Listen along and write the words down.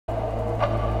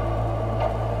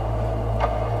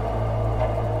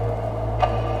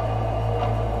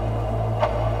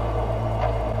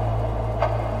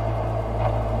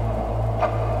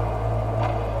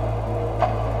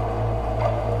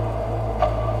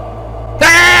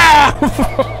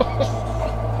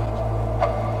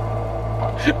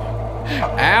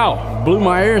Ow! Blew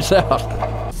my ears out.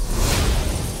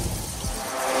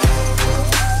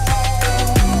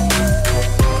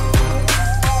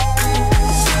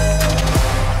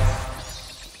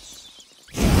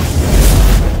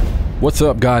 What's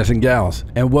up, guys and gals,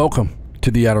 and welcome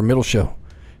to the Outer Middle Show.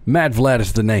 Mad Vlad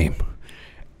is the name,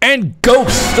 and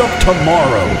Ghosts of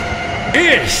Tomorrow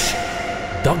is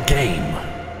the game.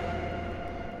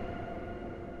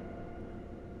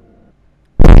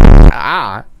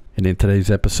 And in today's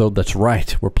episode, that's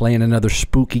right, we're playing another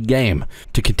spooky game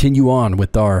to continue on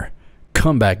with our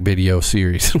comeback video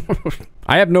series.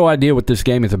 I have no idea what this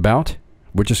game is about.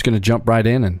 We're just going to jump right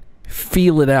in and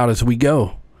feel it out as we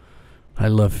go. I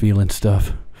love feeling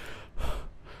stuff.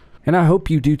 And I hope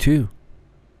you do too.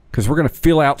 Because we're going to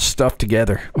feel out stuff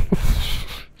together.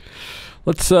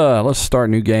 Let's start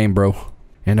a new game, bro.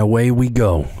 And away we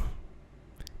go.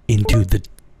 Into the...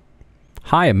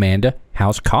 Hi, Amanda.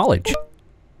 How's college?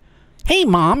 Hey,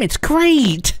 Mom, it's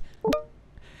great.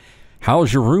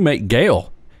 How's your roommate,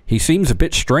 Gail? He seems a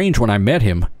bit strange when I met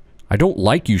him. I don't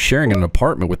like you sharing an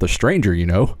apartment with a stranger, you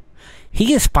know.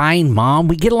 He is fine, Mom.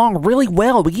 We get along really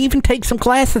well. We even take some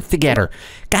classes together.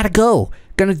 Gotta go.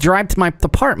 Gonna drive to my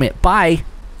apartment. Bye.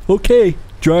 Okay.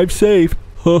 Drive safe.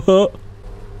 Haha.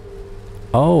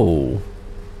 Oh.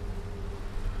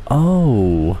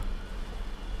 Oh.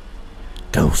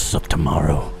 Ghosts of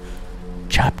Tomorrow.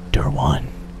 Chapter 1.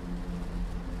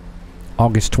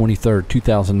 August 23rd,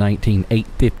 2019,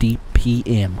 8:50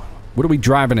 p.m. What are we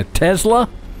driving, a Tesla?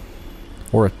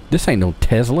 Or a... This ain't no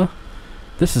Tesla.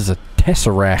 This is a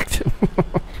Tesseract.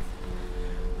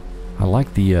 I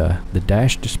like the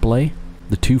dash display,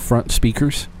 the two front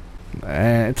speakers.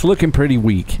 It's looking pretty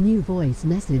weak. New voice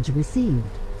message received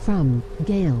from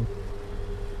Gail.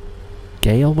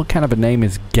 Gail? What kind of a name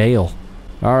is Gail?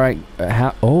 All right.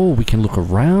 Oh, we can look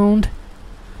around.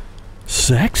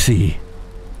 Sexy.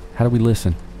 How do we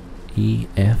listen? E,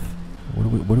 F.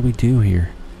 What do we do here?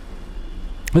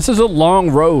 This is a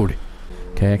long road.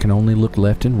 Okay, I can only look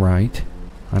left and right.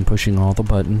 I'm pushing all the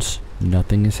buttons.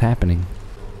 Nothing is happening.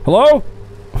 Hello?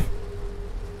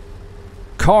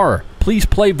 Car, please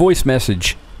play voice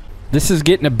message. This is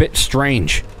getting a bit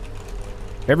strange.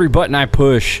 Every button I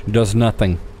push does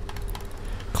nothing.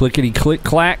 Clickety click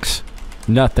clacks.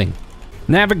 Nothing.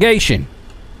 Navigation.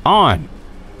 On.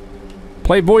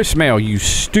 Play voicemail, you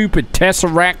stupid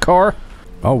Tesseract car.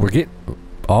 Oh,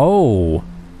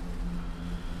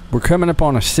 we're coming up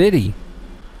on a city.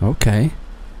 Okay.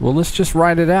 Well, let's just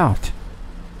write it out.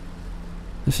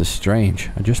 This is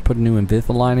strange. I just put a new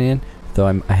Invisalign in,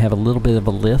 though I have a little bit of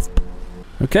a lisp.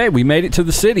 Okay, we made it to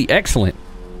the city. Excellent.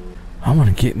 I want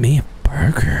to get me a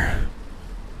burger.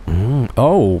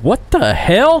 Oh, what the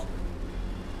hell?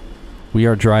 We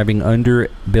are driving under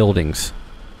buildings.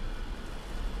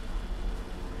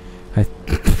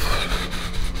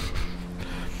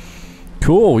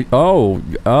 Cool.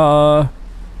 Oh,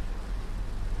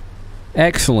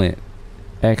 excellent.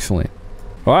 Excellent.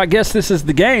 Well, I guess this is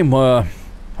the game.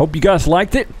 Hope you guys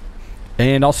liked it,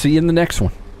 and I'll see you in the next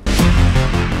one.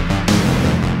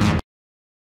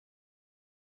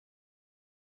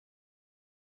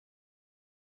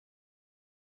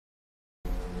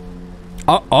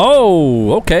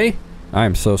 Oh, okay. I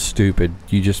am so stupid.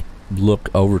 You just look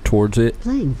over towards it.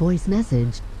 Playing voice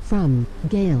message from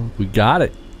Gail. We got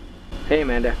it. Hey,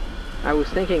 Amanda. I was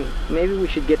thinking maybe we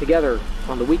should get together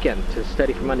on the weekend to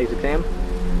study for Monday's exam.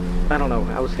 I don't know.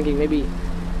 I was thinking maybe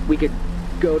we could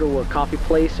go to a coffee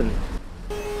place and...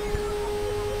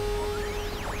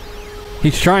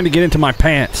 He's trying to get into my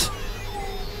pants.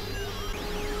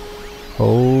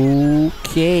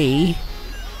 Okay.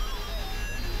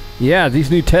 Yeah,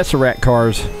 these new Tesseract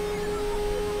cars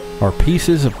are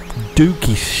pieces of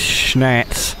dookie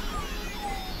schnatz.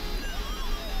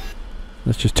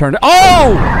 Let's just turn it.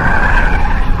 Oh!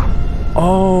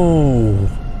 Oh!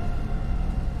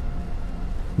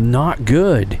 Not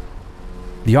good.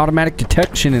 The automatic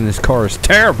detection in this car is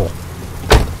terrible.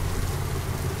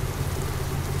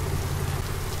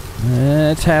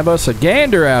 Let's have us a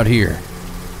gander out here.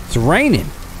 It's raining.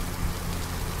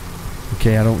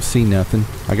 Okay, I don't see nothing.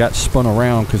 I got spun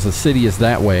around because the city is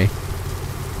that way.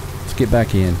 Let's get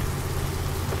back in.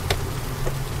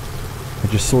 I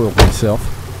just soiled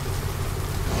myself.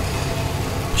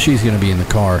 She's gonna be in the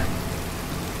car.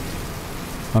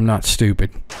 I'm not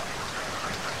stupid.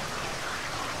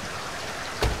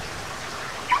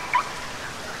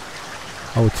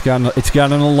 Oh, it's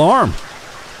got an alarm.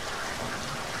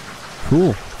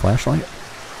 Cool. Flashlight?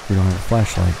 We don't have a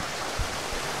flashlight.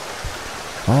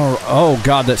 Oh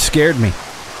God, that scared me.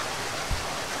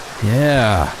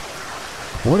 Yeah.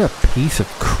 What a piece of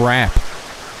crap.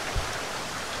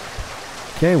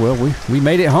 Okay, well, we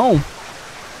made it home.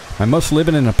 I must live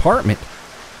in an apartment.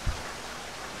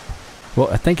 Well,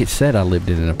 I think it said I lived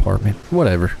in an apartment.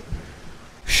 Whatever.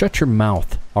 Shut your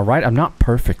mouth. Alright, I'm not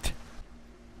perfect.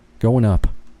 Going up.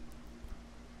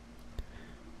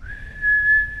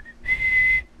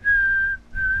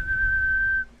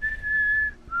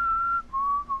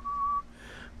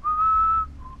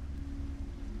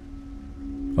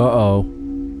 Uh-oh.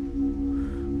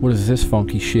 What is this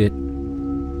funky shit?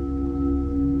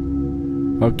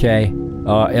 Okay.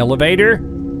 Elevator?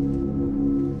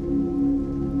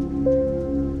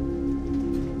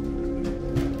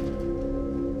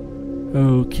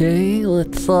 Okay,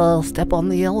 let's step on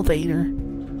the elevator.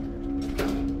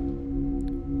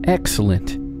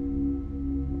 Excellent.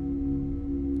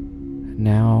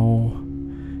 Now,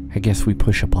 I guess we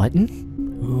push a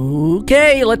button.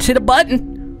 Okay, let's hit a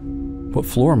button. What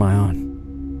floor am I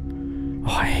on?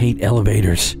 Oh, I hate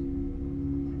elevators.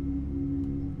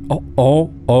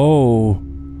 Oh.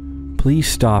 Please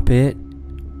stop it.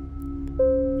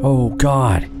 Oh,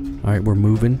 God. Alright, we're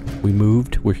moving. We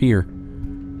moved. We're here.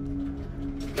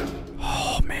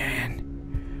 Oh,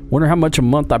 man. Wonder how much a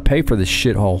month I pay for this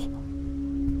shithole.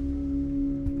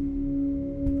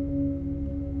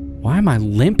 Why am I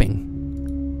limping?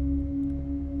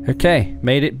 Okay,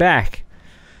 made it back.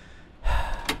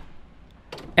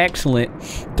 Excellent.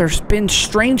 There's been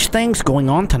strange things going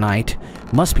on tonight.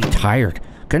 Must be tired.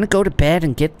 Gonna go to bed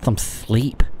and get some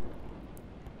sleep.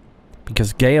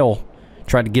 Because Gail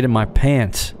tried to get in my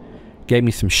pants. Gave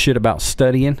me some shit about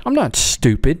studying. I'm not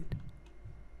stupid.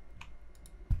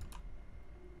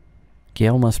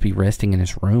 Gail must be resting in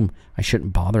his room. I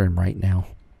shouldn't bother him right now.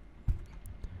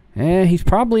 He's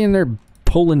probably in there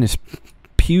pulling his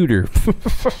pewter.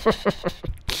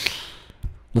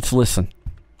 Let's listen.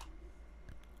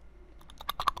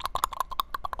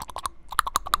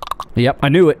 Yep, I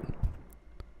knew it.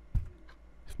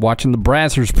 Watching the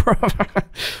Brazzers, bro.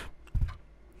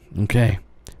 Okay.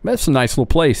 That's a nice little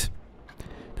place.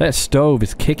 That stove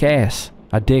is kick-ass.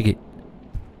 I dig it.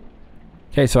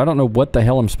 Okay, so I don't know what the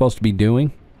hell I'm supposed to be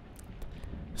doing.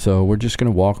 So we're just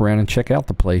going to walk around and check out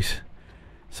the place.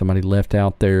 Somebody left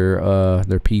out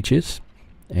their peaches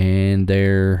and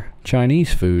their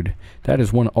Chinese food. That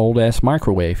is one old-ass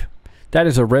microwave. That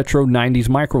is a retro 90s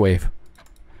microwave.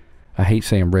 I hate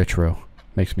saying retro.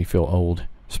 Makes me feel old.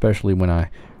 Especially when I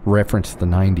reference the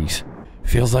 90s.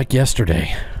 Feels like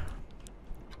yesterday.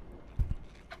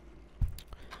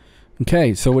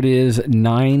 Okay, so it is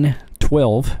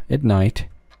 9:12 at night.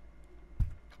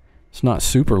 It's not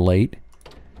super late.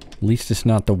 At least it's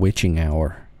not the witching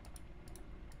hour.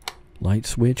 Light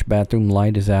switch. Bathroom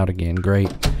light is out again.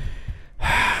 Great.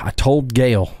 I told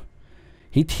Gail.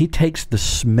 He takes the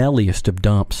smelliest of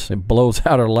dumps. It blows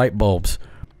out our light bulbs.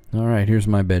 Alright, here's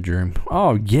my bedroom.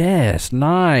 Oh, yes.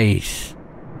 Nice.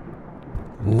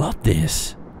 Love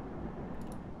this.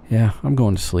 Yeah, I'm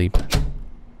going to sleep.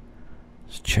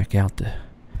 Let's check out the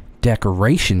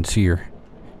decorations here.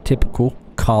 Typical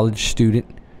college student.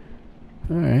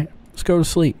 Alright, let's go to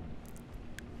sleep.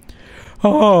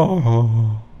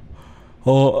 I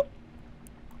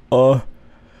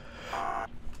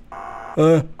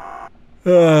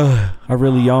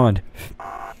really yawned.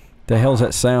 The hell's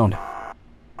that sound?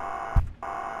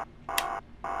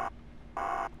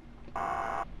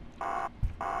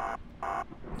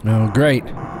 Oh, great.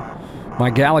 My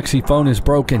Galaxy phone is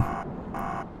broken.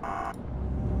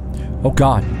 Oh,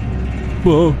 God.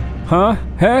 Whoa. Huh?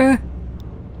 Huh?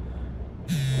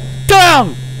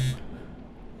 Down!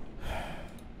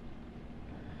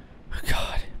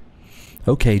 God.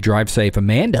 Okay, drive safe.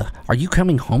 Amanda, are you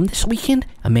coming home this weekend?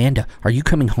 Amanda, are you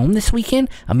coming home this weekend?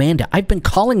 Amanda, I've been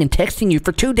calling and texting you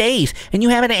for 2 days, and you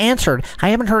haven't answered. I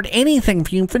haven't heard anything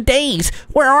from you for days.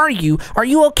 Where are you? Are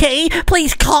you okay?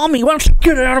 Please call me. Why don't you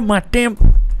get out of my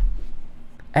damn...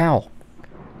 Ow.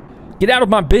 Get out of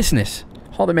my business.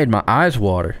 Oh, that made my eyes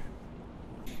water.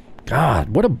 God,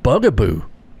 what a bugaboo.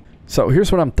 So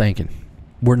here's what I'm thinking.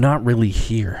 We're not really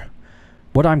here.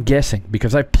 What I'm guessing,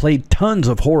 because I've played tons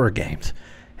of horror games,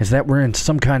 is that we're in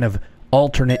some kind of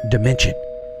alternate dimension.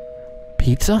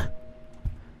 Pizza?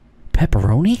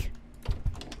 Pepperoni?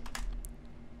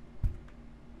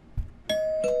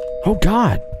 Oh,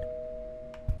 God.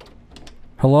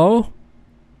 Hello?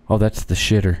 Oh, that's the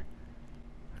shitter.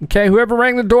 Okay, whoever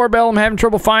rang the doorbell, I'm having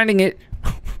trouble finding it.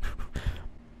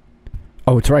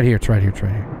 Oh, it's right here, it's right here, it's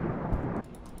right here.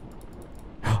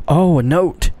 Oh, a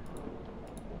note.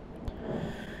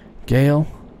 Gail,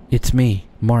 it's me,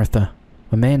 Martha,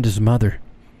 Amanda's mother.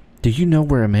 Do you know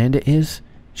where Amanda is?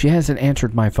 She hasn't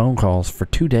answered my phone calls for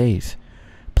 2 days.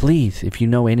 Please, if you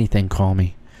know anything, call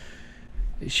me.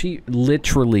 She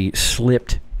literally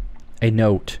slipped a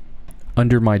note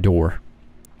under my door.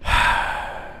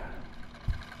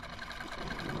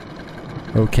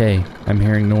 Okay, I'm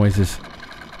hearing noises.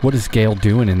 What is Gale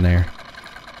doing in there?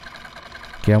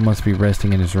 Gale must be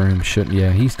resting in his room. Shouldn't?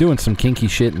 Yeah, he's doing some kinky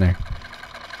shit in there.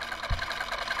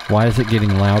 Why is it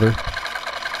getting louder?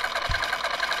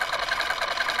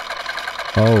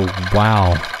 Oh,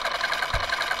 wow.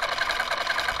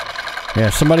 Yeah,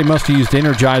 somebody must have used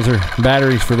Energizer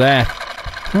batteries for that.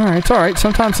 Alright, it's alright.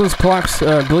 Sometimes those clocks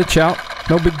glitch out.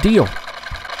 No big deal.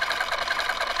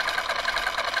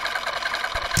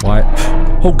 What?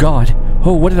 Oh, God.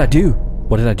 Oh, what did I do?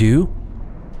 What did I do?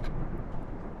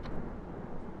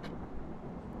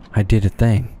 I did a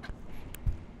thing.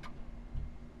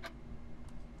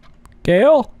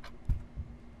 Gale?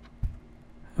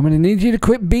 I'm gonna need you to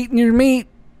quit beating your meat.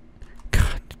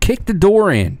 God, kick the door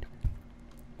in.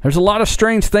 There's a lot of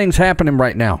strange things happening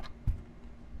right now.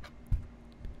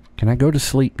 Can I go to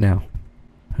sleep now?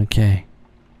 Okay.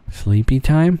 Sleepy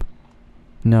time?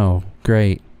 No.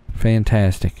 Great.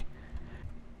 Fantastic.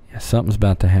 Yeah, something's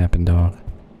about to happen, dog.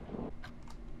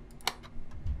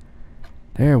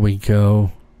 There we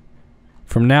go.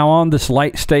 From now on, this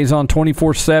light stays on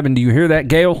 24/7. Do you hear that,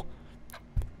 Gale?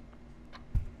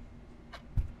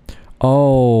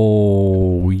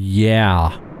 Oh,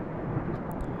 yeah.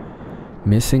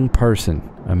 Missing person,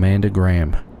 Amanda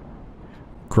Graham.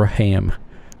 Graham.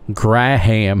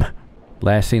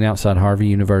 Last seen outside Harvey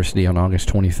University on August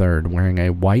 23rd, wearing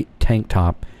a white tank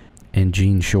top and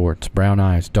jean shorts. Brown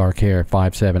eyes, dark hair,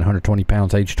 5'7", 120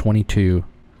 pounds, age 22.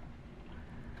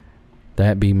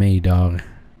 That be me, dog.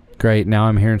 Great, now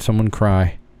I'm hearing someone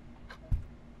cry.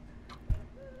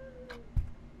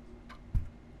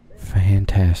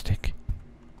 Fantastic.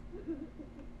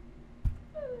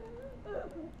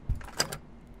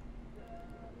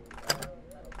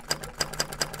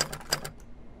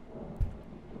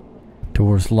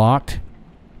 Door's locked.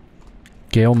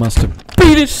 Gale must have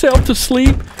beat himself to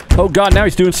sleep. Oh God, now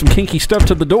he's doing some kinky stuff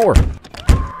to the door.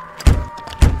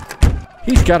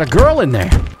 He's got a girl in there.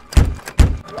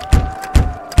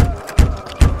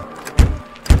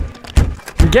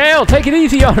 Gale, take it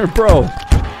easy on her, bro.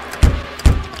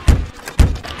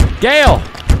 Gale!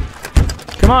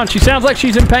 Come on, she sounds like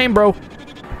she's in pain, bro.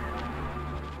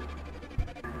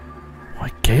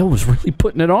 Why, Gale was really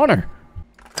putting it on her.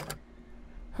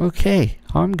 Okay,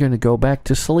 I'm gonna go back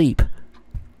to sleep.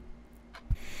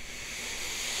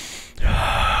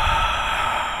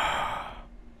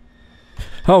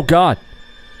 Oh God.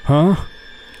 Huh?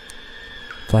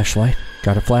 Flashlight?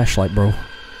 Got a flashlight, bro.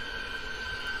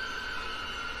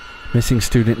 Missing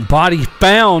student. Body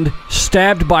found.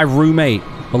 Stabbed by roommate.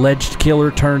 Alleged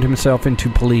killer turned himself into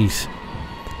police.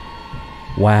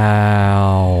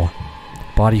 Wow.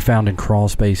 Body found in crawl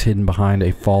space hidden behind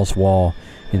a false wall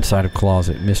inside a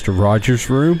closet. Mr. Rogers'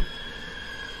 room?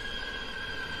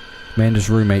 Amanda's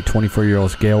roommate,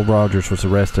 24-year-old Gale Rogers, was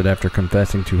arrested after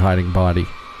confessing to hiding body.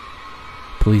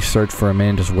 Police searched for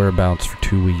Amanda's whereabouts for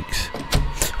 2 weeks.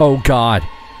 Oh God.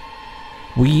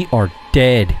 We are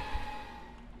dead.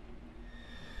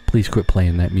 Please quit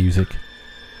playing that music.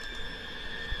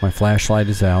 My flashlight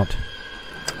is out.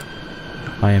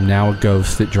 I am now a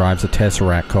ghost that drives a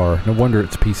Tesseract car. No wonder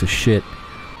it's a piece of shit.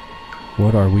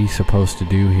 What are we supposed to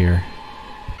do here?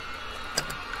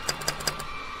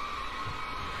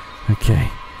 Okay.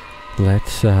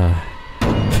 Let's,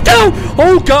 Oh!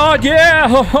 Oh God, yeah!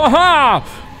 Ha ha ha!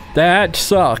 That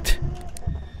sucked.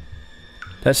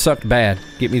 That sucked bad.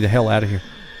 Get me the hell out of here.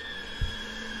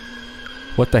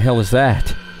 What the hell is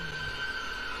that?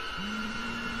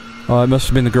 Oh, it must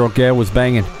have been the girl Gale was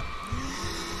banging.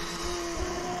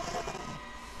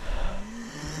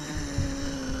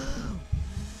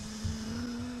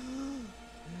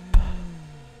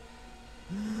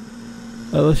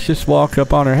 Let's just walk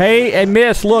up on her. Hey,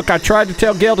 miss, look, I tried to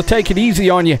tell Gale to take it easy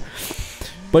on you,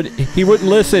 but he wouldn't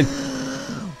listen.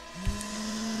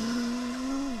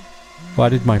 Why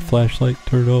did my flashlight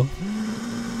turn off?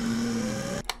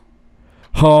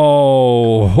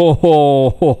 Oh, ho, ho,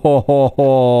 ho, ho, ho, ho.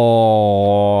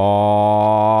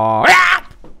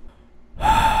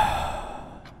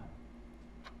 Ah!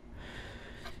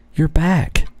 You're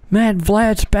back. Mad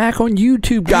Vlad's back on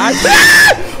YouTube, guys.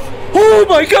 Ah! Oh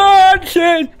my God,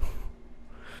 shit.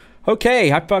 Okay,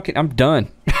 I'm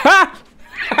done.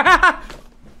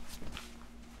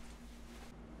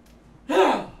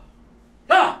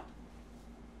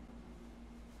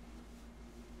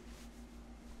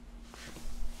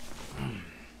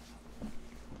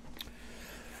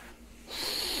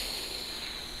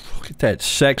 Look at that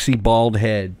sexy bald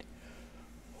head.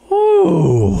 Woo.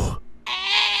 Ooh.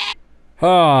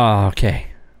 Oh, okay.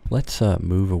 Let's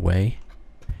move away.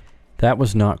 That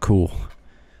was not cool.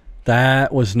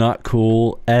 That was not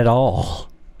cool at all.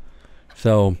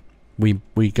 So we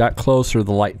got closer.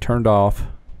 The light turned off.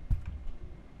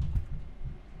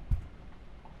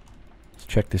 Let's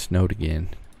check this note again.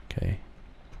 Okay.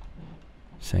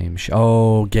 Same.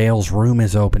 Oh, Gail's room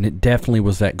is open. It definitely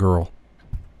was that girl.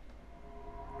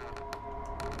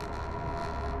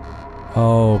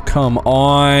 Oh, come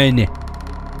on.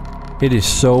 It is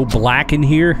so black in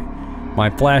here. My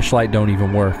flashlight don't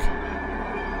even work.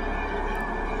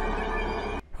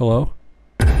 Hello?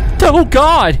 Oh,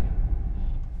 God!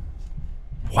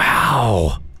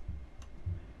 Wow.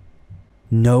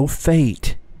 No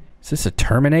Fate. Is this a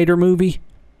Terminator movie?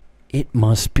 It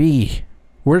must be.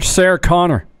 Where's Sarah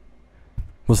Connor?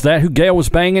 Was that who Gail was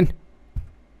banging?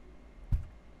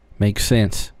 Makes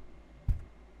sense.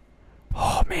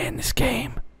 Oh, man, this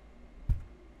game.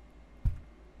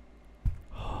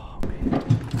 Oh, man.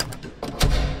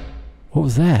 What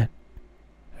was that?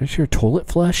 Is your toilet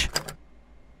flush?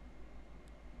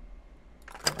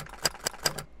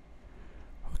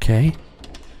 Okay.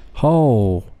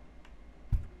 Oh.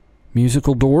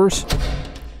 Musical doors?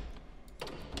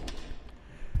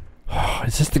 Oh,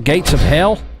 is this the gates of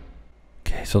hell?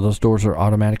 Okay, so those doors are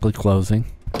automatically closing.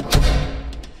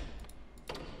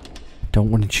 Don't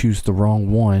want to choose the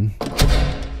wrong one.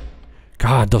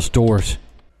 God, those doors.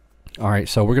 Alright,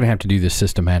 so we're going to have to do this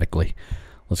systematically.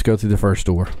 Let's go through the first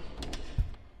door.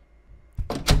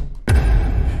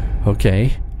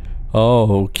 Okay.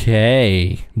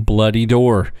 Okay. Bloody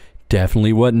door.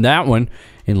 Definitely wasn't that one.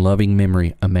 In loving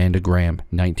memory, Amanda Graham,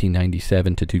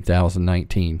 1997 to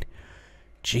 2019.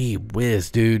 Gee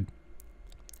whiz, dude.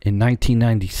 In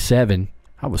 1997,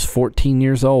 I was 14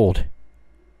 years old.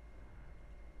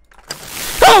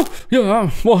 Oh!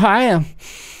 Yeah, well, I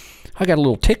got a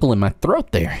little tickle in my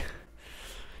throat there.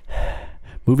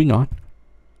 Moving on.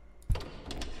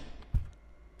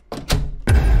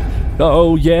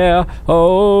 Oh, yeah.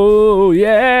 Oh,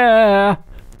 yeah.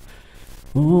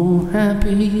 Oh,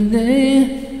 happy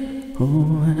day.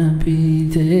 Oh, happy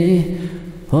day.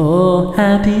 Oh,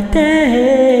 happy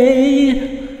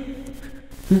day.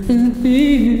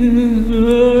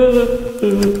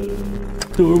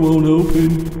 Door won't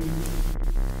open.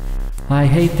 I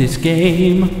hate this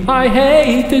game. I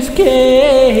hate this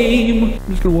game. I'm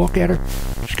just gonna walk at her.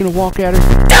 I'm just gonna walk at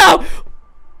her. No!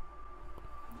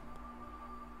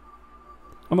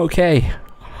 I'm okay.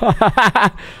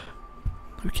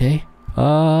 Okay. I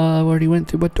already went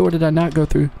through. What door did I not go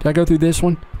through? Did I go through this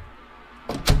one?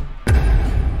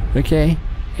 Okay.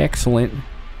 Excellent.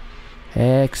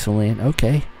 Excellent.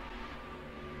 Okay.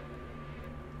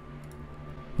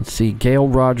 Let's see. Gail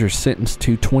Rogers sentenced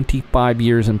to 25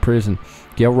 years in prison.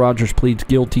 Gail Rogers pleads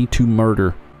guilty to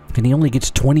murder. And he only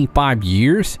gets 25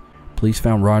 years? Police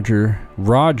found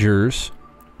Rogers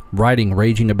writing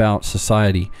raging about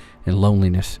society and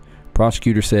loneliness.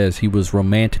 Prosecutor says he was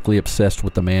romantically obsessed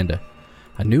with Amanda.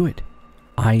 I knew it.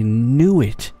 I knew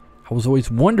it. I was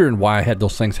always wondering why I had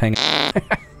those things hanging.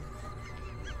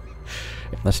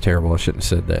 That's terrible. I shouldn't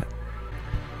have said that.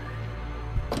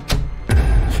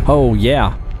 Oh,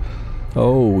 yeah.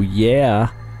 Oh, yeah.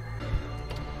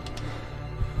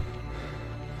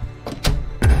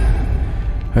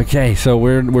 Okay, so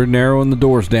we're narrowing the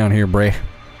doors down here, Bray.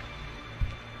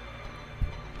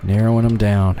 Narrowing them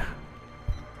down.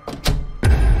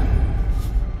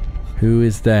 Who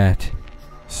is that?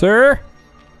 Sir?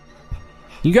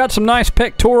 You got some nice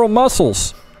pectoral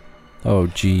muscles. Oh,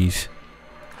 jeez.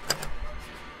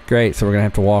 Great, so we're gonna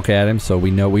have to walk at him, so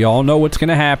we all know what's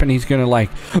gonna happen. He's gonna like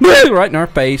right in our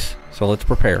face. So let's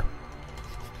prepare.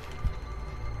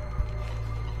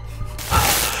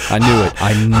 I knew it.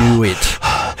 I knew it.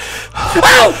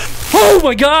 Oh! Oh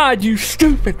my God! You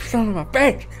stupid son of a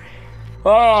bitch!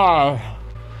 Oh.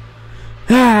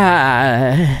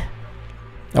 Ah.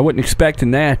 I wasn't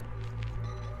expecting that.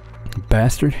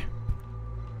 Bastard.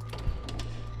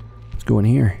 Let's go in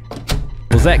here.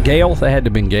 Was that Gale? That had to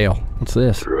have been Gale. What's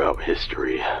this? Throughout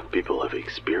history, people have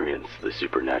experienced the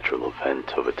supernatural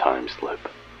event of a time slip.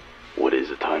 What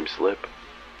is a time slip?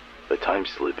 A time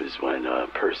slip is when a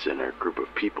person or group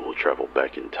of people travel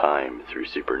back in time through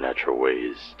supernatural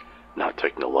ways, not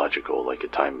technological like a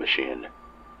time machine.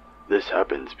 This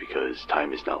happens because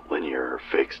time is not linear or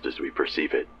fixed as we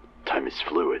perceive it. Time is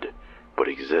fluid, but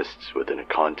exists within a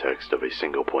context of a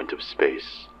single point of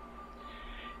space.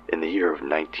 In the year of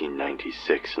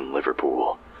 1996 in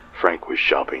Liverpool, Frank was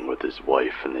shopping with his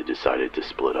wife and they decided to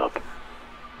split up.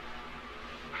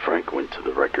 Frank went to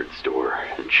the record store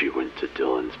and she went to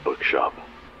Dylan's bookshop.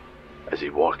 As he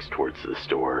walks towards the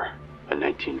store, A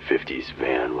 1950s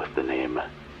van with the name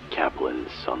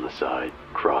Kaplan's on the side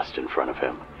crossed in front of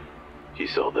him. He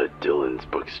saw that Dylan's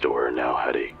bookstore now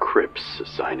had a Crips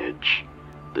signage.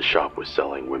 The shop was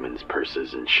selling women's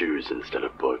purses and shoes instead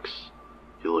of books.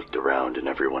 He looked around and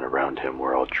everyone around him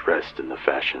were all dressed in the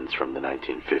fashions from the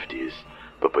 1950s,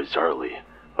 but bizarrely,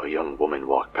 a young woman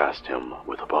walked past him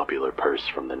with a popular purse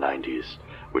from the 90s,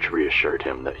 which reassured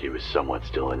him that he was somewhat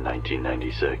still in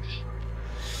 1996.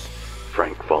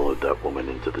 Frank followed that woman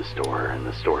into the store, and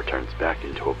the store turns back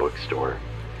into a bookstore.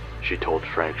 She told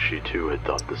Frank she too had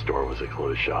thought the store was a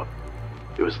clothes shop.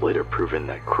 It was later proven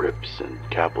that Crips and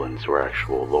Kaplan's were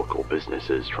actual local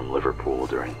businesses from Liverpool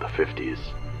during the 50s.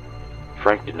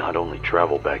 Frank did not only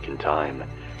travel back in time,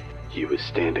 he was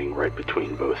standing right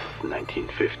between both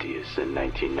 1950s and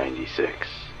 1996.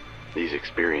 These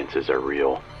experiences are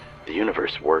real. The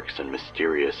universe works in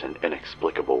mysterious and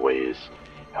inexplicable ways.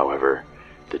 However,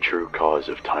 the true cause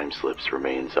of time slips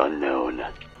remains unknown.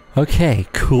 Okay,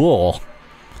 cool.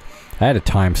 I had a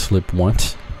time slip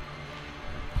once.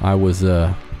 I was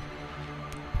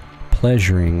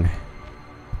pleasuring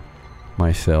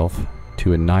myself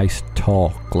to a nice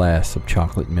tall glass of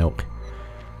chocolate milk,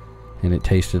 and it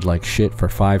tasted like shit for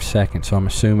 5 seconds, so I'm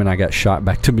assuming I got shot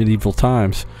back to medieval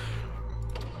times.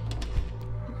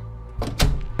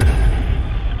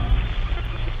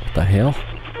 What the hell?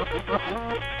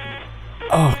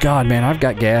 Oh god, man, I've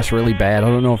got gas really bad. I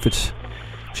don't know if it's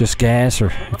just gas or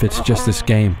if it's just this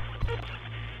game.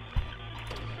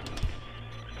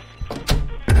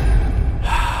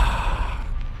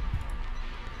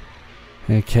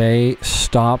 Okay,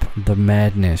 stop the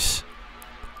madness.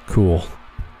 Cool.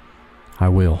 I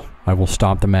will. I will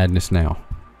stop the madness now.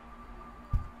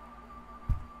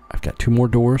 I've got 2 more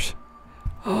doors.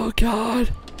 Oh god.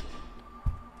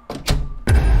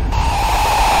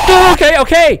 Okay,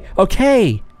 okay,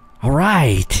 okay. All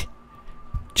right.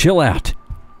 Chill out.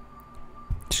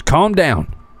 Just calm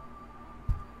down.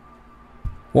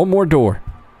 1 more door.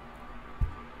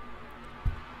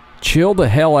 Chill the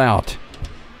hell out.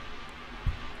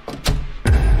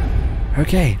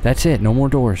 Okay, that's it. No more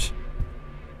doors.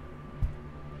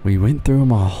 We went through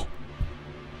them all.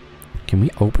 Can we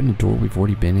open the door we've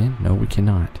already been in? No, we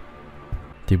cannot.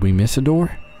 Did we miss a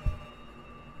door?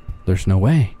 There's no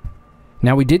way.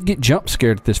 Now, we did get jump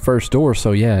scared at this first door,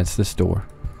 so yeah, it's this door.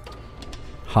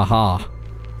 Haha.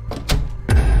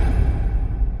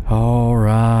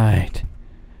 Alright.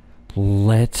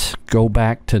 Let's go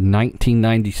back to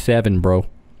 1997, bro.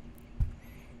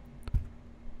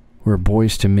 Where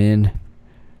Boyz II Men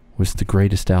was the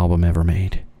greatest album ever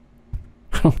made.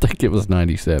 I don't think it was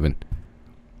 97.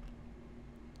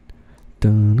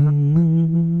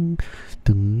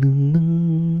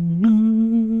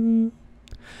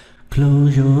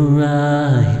 Close your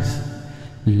eyes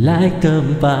like the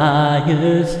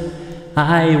vampires.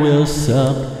 I will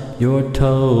suck your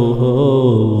toes.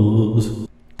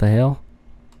 The hell?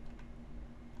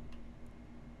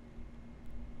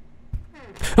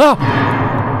 Ah!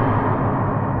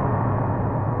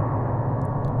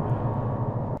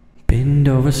 Bend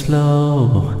over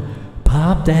slow,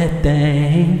 pop that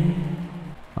thing.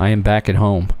 I am back at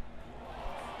home.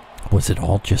 Was it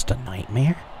all just a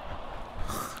nightmare?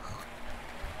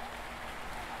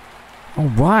 All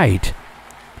right.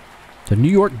 The New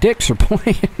York Dicks are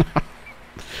playing.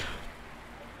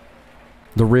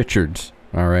 The Richards.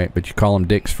 All right, but you call them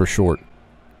Dicks for short.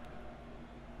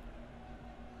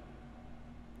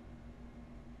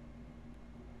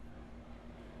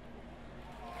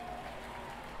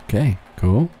 Okay,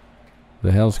 cool. What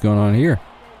the hell's going on here?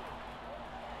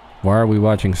 Why are we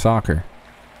watching soccer?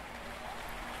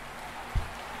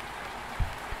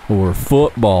 Or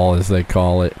football, as they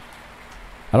call it.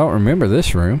 I don't remember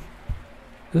this room.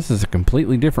 This is a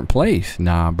completely different place.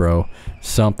 Nah, bro.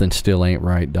 Something still ain't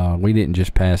right, dog. We didn't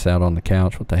just pass out on the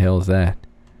couch. What the hell is that?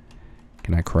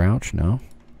 Can I crouch? No.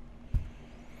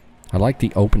 I like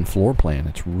the open floor plan.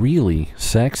 It's really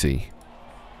sexy.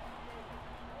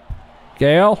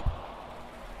 Gail?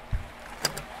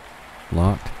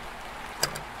 Locked.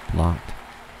 Locked.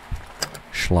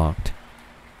 Schlocked.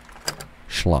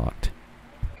 Schlocked.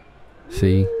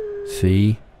 See?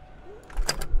 See?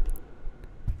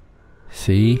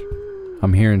 See?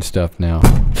 I'm hearing stuff now.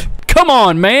 Come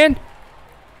on, man!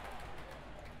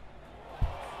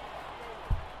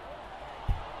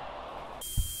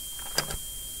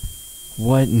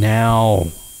 What now?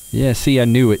 Yeah, see, I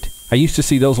knew it. I used to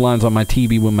see those lines on my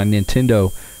TV when my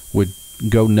Nintendo would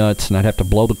go nuts and I'd have to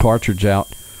blow the cartridge out.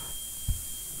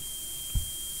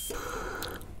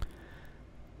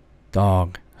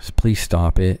 Dog, please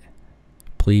stop it.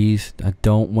 Please, I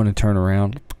don't want to turn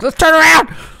around. Let's turn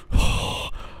around!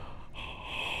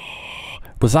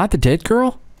 Was I the dead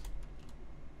girl?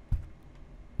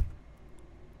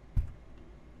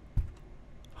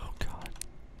 Oh, God.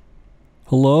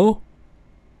 Hello?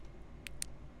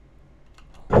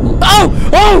 Oh!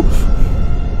 Oh!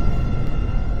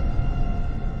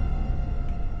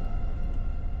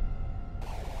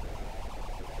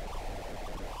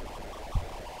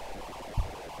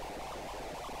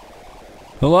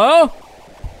 Hello?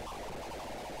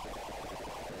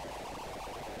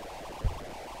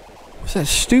 What's that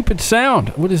stupid sound?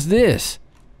 What is this?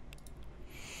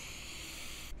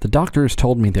 The doctor has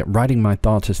told me that writing my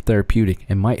thoughts is therapeutic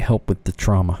and might help with the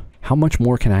trauma. How much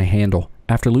more can I handle?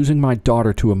 After losing my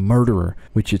daughter to a murderer,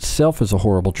 which itself is a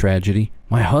horrible tragedy,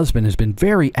 my husband has been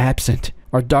very absent.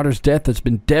 Our daughter's death has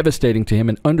been devastating to him,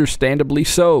 and understandably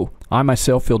so. I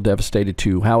myself feel devastated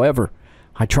too. However,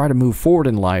 I try to move forward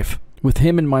in life. With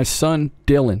him and my son,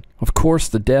 Dylan. Of course,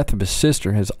 the death of his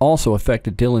sister has also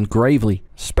affected Dylan gravely,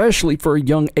 especially for a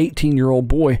young 18-year-old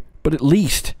boy, but at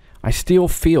least I still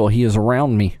feel he is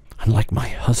around me. Unlike my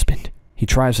husband, he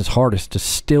tries his hardest to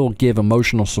still give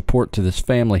emotional support to this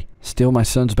family. Still, my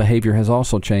son's behavior has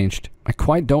also changed. I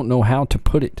quite don't know how to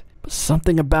put it, but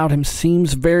something about him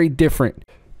seems very different.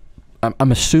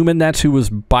 I'm assuming that's who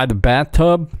was by the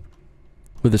bathtub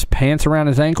with his pants around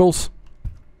his ankles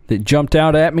that jumped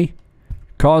out at me.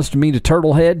 Caused me to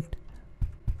turtle head.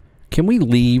 Can we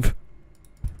leave?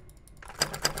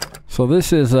 So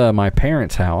this is my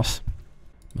parents' house.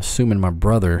 I'm assuming my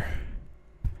brother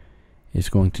is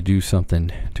going to do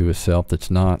something to himself that's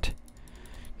not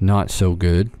so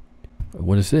good.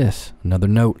 What is this? Another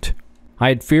note. I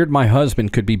had feared my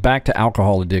husband could be back to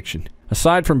alcohol addiction.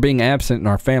 Aside from being absent in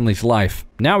our family's life,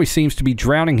 now he seems to be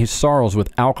drowning his sorrows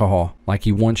with alcohol like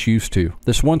he once used to.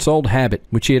 This once old habit,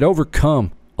 which he had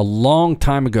overcome a long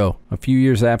time ago, a few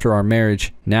years after our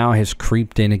marriage, now has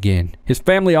creeped in again. His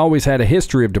family always had a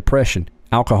history of depression,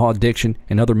 alcohol addiction,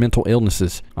 and other mental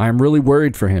illnesses. I am really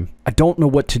worried for him. I don't know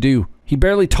what to do. He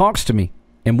barely talks to me,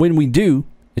 and when we do,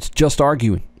 it's just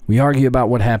arguing. We argue about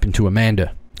what happened to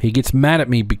Amanda. He gets mad at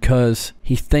me because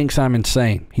he thinks I'm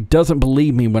insane. He doesn't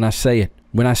believe me when I say it.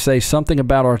 When I say something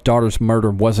about our daughter's murder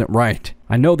wasn't right.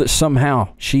 I know that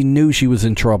somehow she knew she was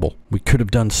in trouble. We could have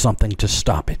done something to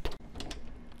stop it.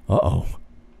 Uh-oh.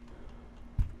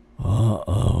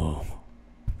 Uh-oh.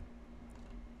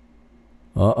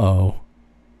 Uh-oh.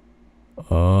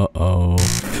 Uh-oh.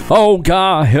 Oh,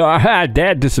 God.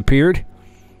 Dad disappeared.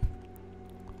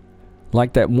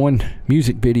 Like that one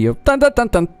music video. So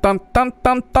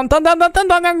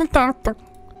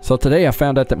today I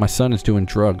found out that my son is doing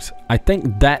drugs. I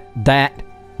think there's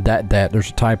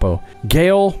a typo.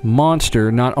 Gale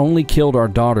Monster not only killed our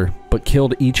daughter, but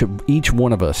killed each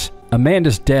one of us.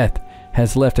 Amanda's death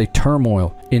has left a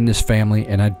turmoil in this family,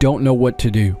 and I don't know what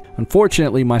to do.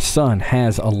 Unfortunately, my son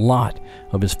has a lot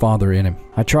of his father in him.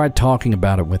 I tried talking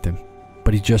about it with him,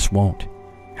 but he just won't.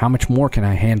 How much more can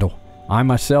I handle? I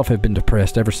myself have been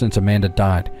depressed ever since Amanda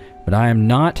died, but I am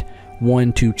not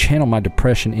one to channel my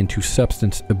depression into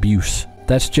substance abuse.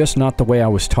 That's just not the way I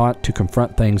was taught to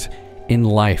confront things in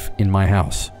life in my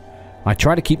house. I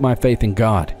try to keep my faith in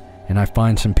God, and I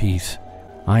find some peace.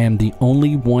 I am the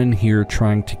only one here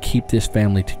trying to keep this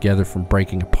family together from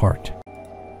breaking apart.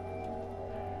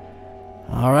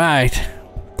 Alright,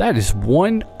 that is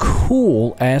one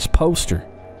cool ass poster.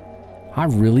 I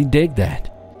really dig that.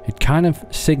 It kind of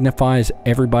signifies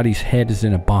everybody's head is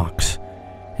in a box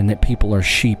and that people are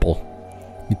sheeple.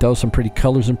 You throw some pretty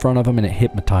colors in front of them and it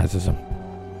hypnotizes them.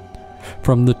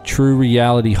 From the true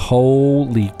reality,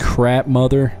 holy crap,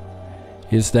 mother,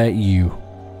 is that you?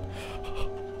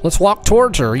 Let's walk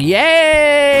towards her.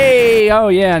 Yay! Oh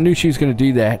yeah, I knew she was going to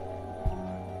do that.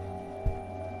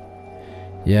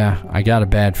 Yeah, I got a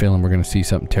bad feeling we're going to see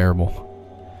something terrible.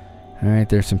 Alright,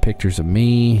 there's some pictures of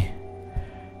me.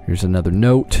 Here's another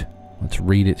note. Let's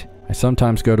read it. I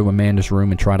sometimes go to Amanda's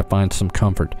room and try to find some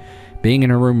comfort. Being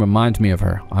in her room reminds me of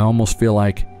her. I almost feel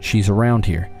like she's around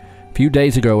here. A few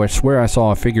days ago, I swear I saw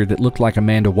a figure that looked like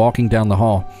Amanda walking down the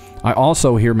hall. I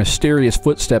also hear mysterious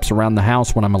footsteps around the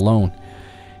house when I'm alone.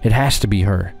 It has to be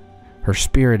her. Her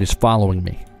spirit is following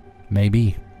me.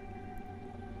 Maybe.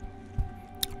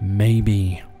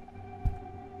 Maybe.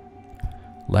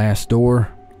 Last door.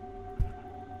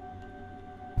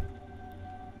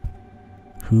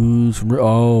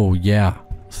 Oh, yeah.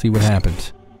 See what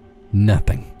happens.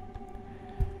 Nothing.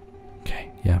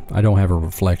 Okay, yeah. I don't have a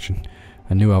reflection.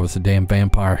 I knew I was a damn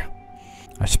vampire.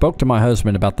 I spoke to my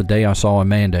husband about the day I saw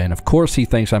Amanda, and of course he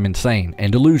thinks I'm insane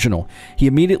and delusional. He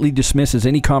immediately dismisses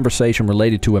any conversation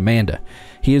related to Amanda.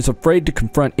 He is afraid to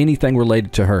confront anything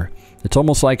related to her. It's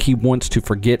almost like he wants to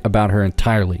forget about her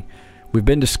entirely. We've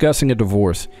been discussing a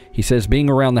divorce. He says being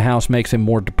around the house makes him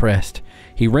more depressed.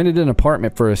 He rented an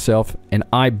apartment for himself, and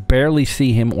I barely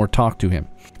see him or talk to him.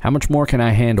 How much more can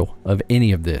I handle of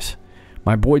any of this?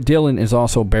 My boy Dylan is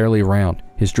also barely around.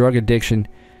 His drug addiction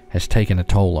has taken a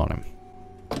toll on him.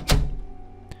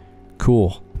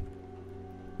 Cool.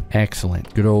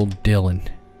 Excellent. Good old Dylan.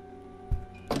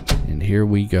 And here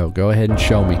we go. Go ahead and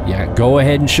show me. Yeah, go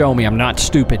ahead and show me. I'm not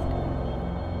stupid.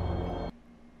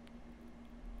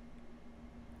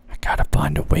 I gotta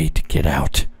find a way to get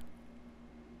out.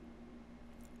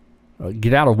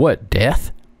 Get out of what?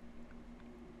 Death?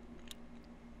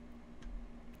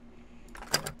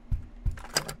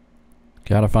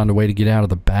 Gotta find a way to get out of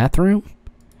the bathroom?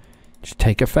 Just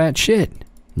take a fat shit.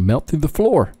 Melt through the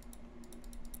floor.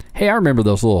 Hey, I remember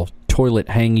those little toilet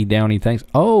hangy-downy things.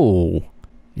 Oh,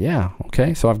 yeah,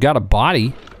 okay. So I've got a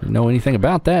body. Didn't know anything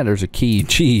about that. There's a key.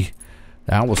 Gee,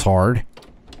 that was hard.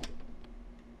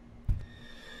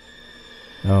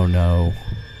 Oh, no.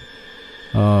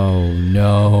 Oh,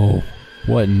 no.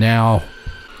 What now?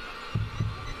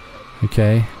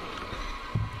 Okay.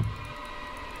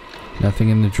 Nothing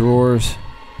in the drawers.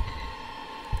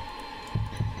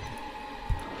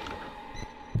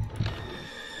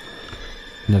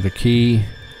 Another key.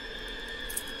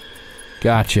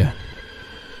 Gotcha.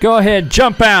 Go ahead,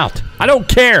 jump out. I don't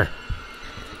care.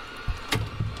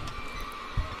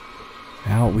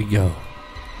 Out we go.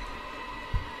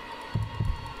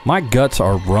 My guts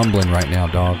are rumbling right now,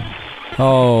 dog.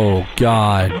 Oh,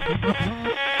 God.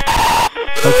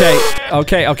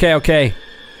 Okay.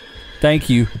 Thank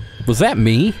you. Was that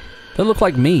me? That looked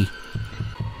like me.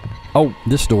 Oh,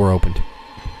 this door opened.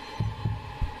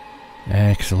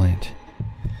 Excellent.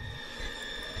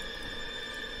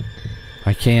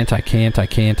 I can't.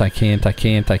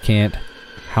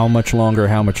 How much longer,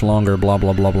 blah,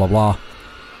 blah, blah, blah, blah.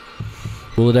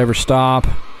 Will it ever stop?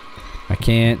 I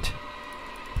can't.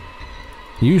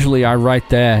 Usually I write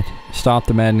that. Stop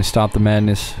the madness,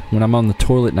 when I'm on the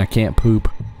toilet and I can't poop.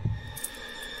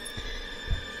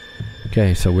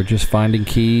 Okay, so we're just finding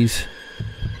keys.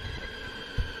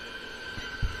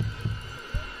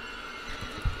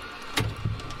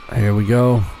 Here we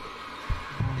go.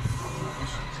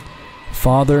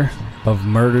 Father of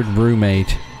murdered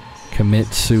roommate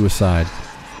commits suicide.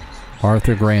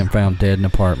 Arthur Graham found dead in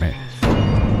apartment.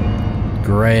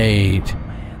 Great.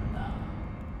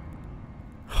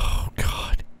 Oh,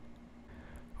 God.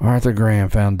 Arthur Graham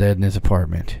found dead in his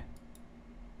apartment.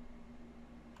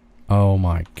 Oh,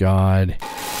 my God.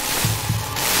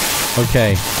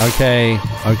 Okay.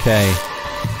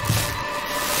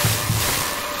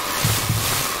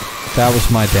 That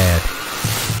was my dad.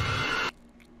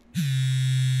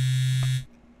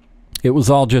 It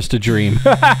was all just a dream.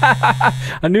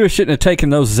 I knew I shouldn't have taken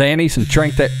those Xannies and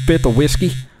drank that fifth of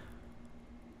whiskey.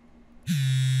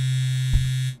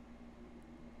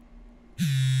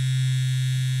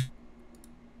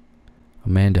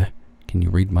 Amanda, can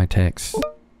you read my text?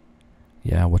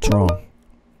 Yeah, what's wrong?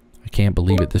 I can't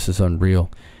believe it. This is unreal.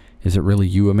 Is it really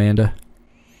you, Amanda?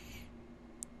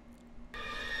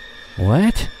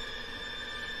 What?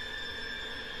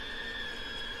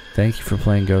 Thank you for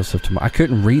playing Ghosts of Tomorrow. I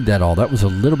couldn't read that all. That was a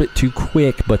little bit too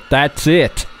quick, but that's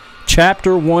it.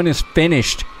 Chapter 1 is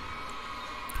finished.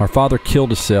 Our father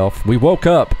killed himself. We woke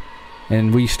up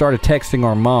and we started texting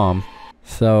our mom.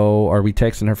 So, are we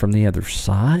texting her from the other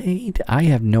side? I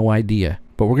have no idea.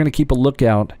 But we're going to keep a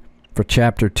lookout for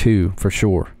Chapter 2 for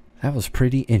sure. That was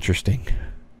pretty interesting.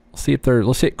 Let's see if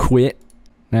let's hit quit.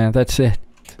 Nah, that's it.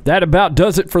 That about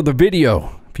does it for the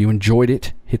video. If you enjoyed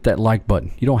it, hit that like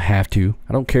button. You don't have to.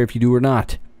 I don't care if you do or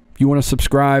not. If you want to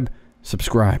subscribe,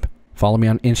 subscribe. Follow me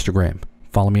on Instagram.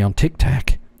 Follow me on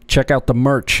TikTok. Check out the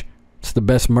merch. It's the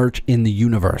best merch in the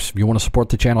universe. If you want to support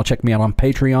the channel, check me out on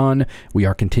Patreon. We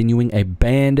are continuing a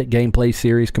banned gameplay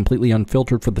series, completely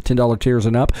unfiltered for the $10 tiers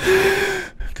and up.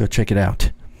 Go check it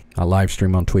out. I live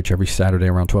stream on Twitch every Saturday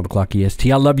around 12 o'clock EST.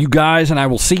 I love you guys, and I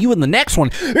will see you in the next one.